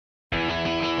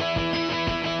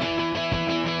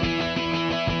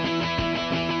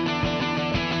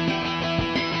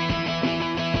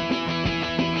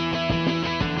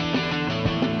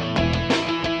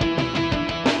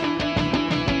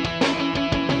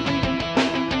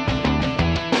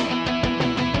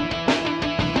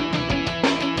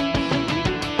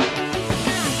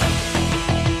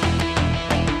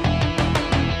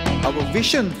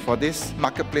vision for this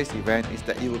marketplace event is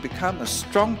that it will become a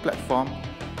strong platform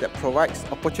that provides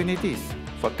opportunities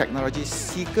for technology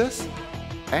seekers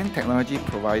and technology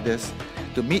providers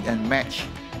to meet and match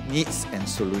needs and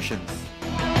solutions.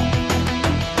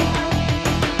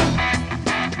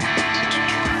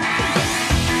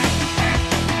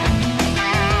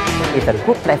 It's a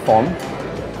good platform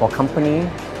for companies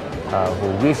who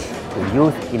wish to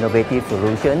use innovative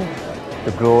solutions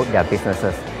to grow their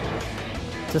businesses.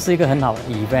 这是一个很好的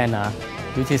event 啊，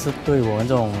尤其是对我们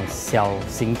这种小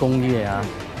型工业啊，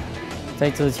在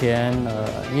之前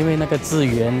因为那个资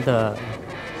源的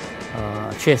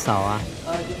缺少啊，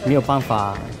没有办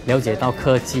法了解到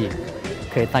科技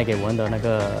可以带给我们的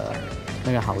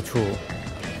那个好处。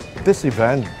This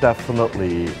event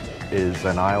definitely is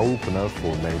an eye-opener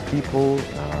for many people,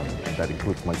 that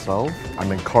includes myself.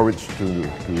 I'm encouraged to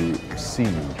see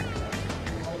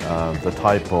the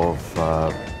type of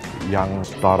young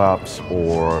startups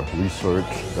or research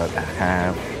that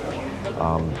have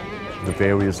the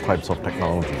various types of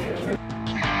technology.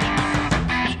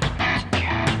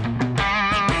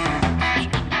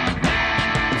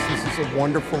 This is a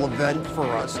wonderful event for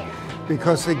us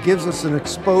because it gives us an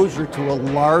exposure to a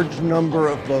large number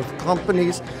of both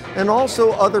companies and also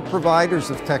other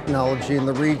providers of technology in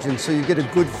the region, so you get a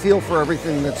good feel for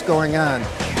everything that's going on.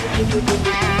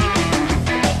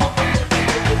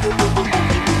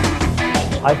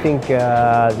 I think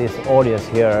this audience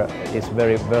here is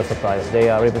very versatile. They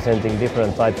are representing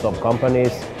different types of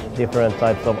companies, different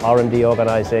types of R&D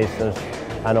organizations,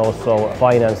 and also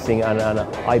financing and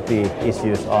IP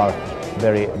issues are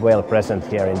very well present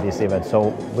here in this event.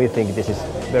 So we think this is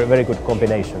a very good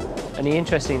combination. And the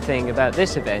interesting thing about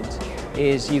this event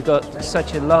is you've got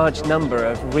such a large number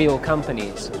of real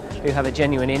companies who have a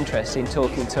genuine interest in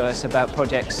talking to us about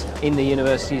projects in the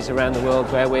universities around the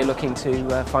world where we're looking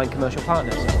to find commercial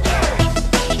partners.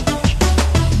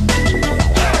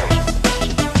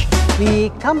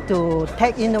 We come to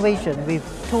TechInnovation with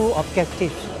two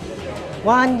objectives.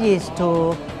 One is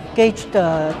to gauge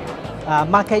the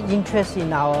market interest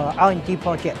in our R&D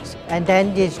projects, and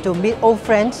then is to meet old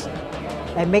friends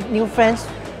and make new friends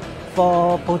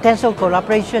for potential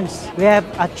collaborations. We have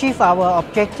achieved our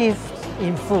objective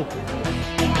in full.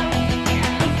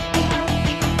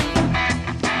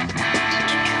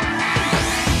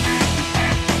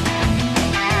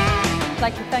 I'd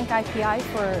like to thank IPI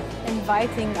for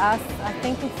inviting us. I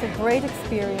think it's a great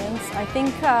experience. I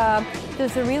think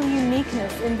there's a real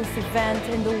uniqueness in this event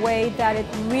in the way that it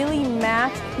really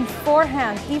matched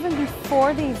beforehand, even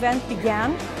before the event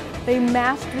began. They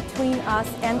matched between us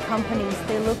and companies.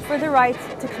 They looked for the right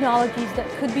technologies that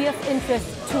could be of interest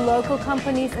to local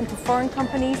companies and to foreign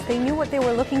companies. They knew what they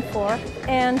were looking for,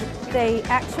 and they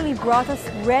actually brought us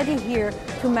ready here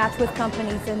to match with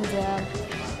companies. And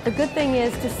the good thing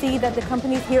is to see that the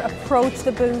companies here approach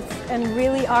the booth and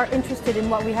really are interested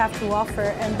in what we have to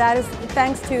offer, and that is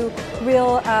thanks to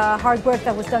real hard work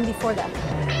that was done before that.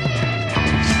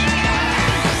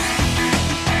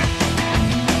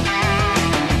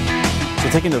 So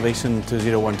TechInnovation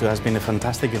 2012 has been a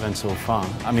fantastic event so far.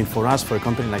 I mean, for us, for a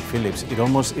company like Philips, it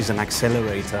almost is an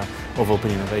accelerator of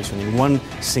open innovation. In one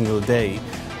single day,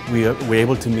 we're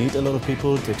able to meet a lot of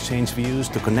people, to exchange views,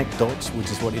 to connect dots,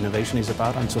 which is what innovation is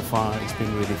about, and so far it's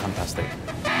been really fantastic.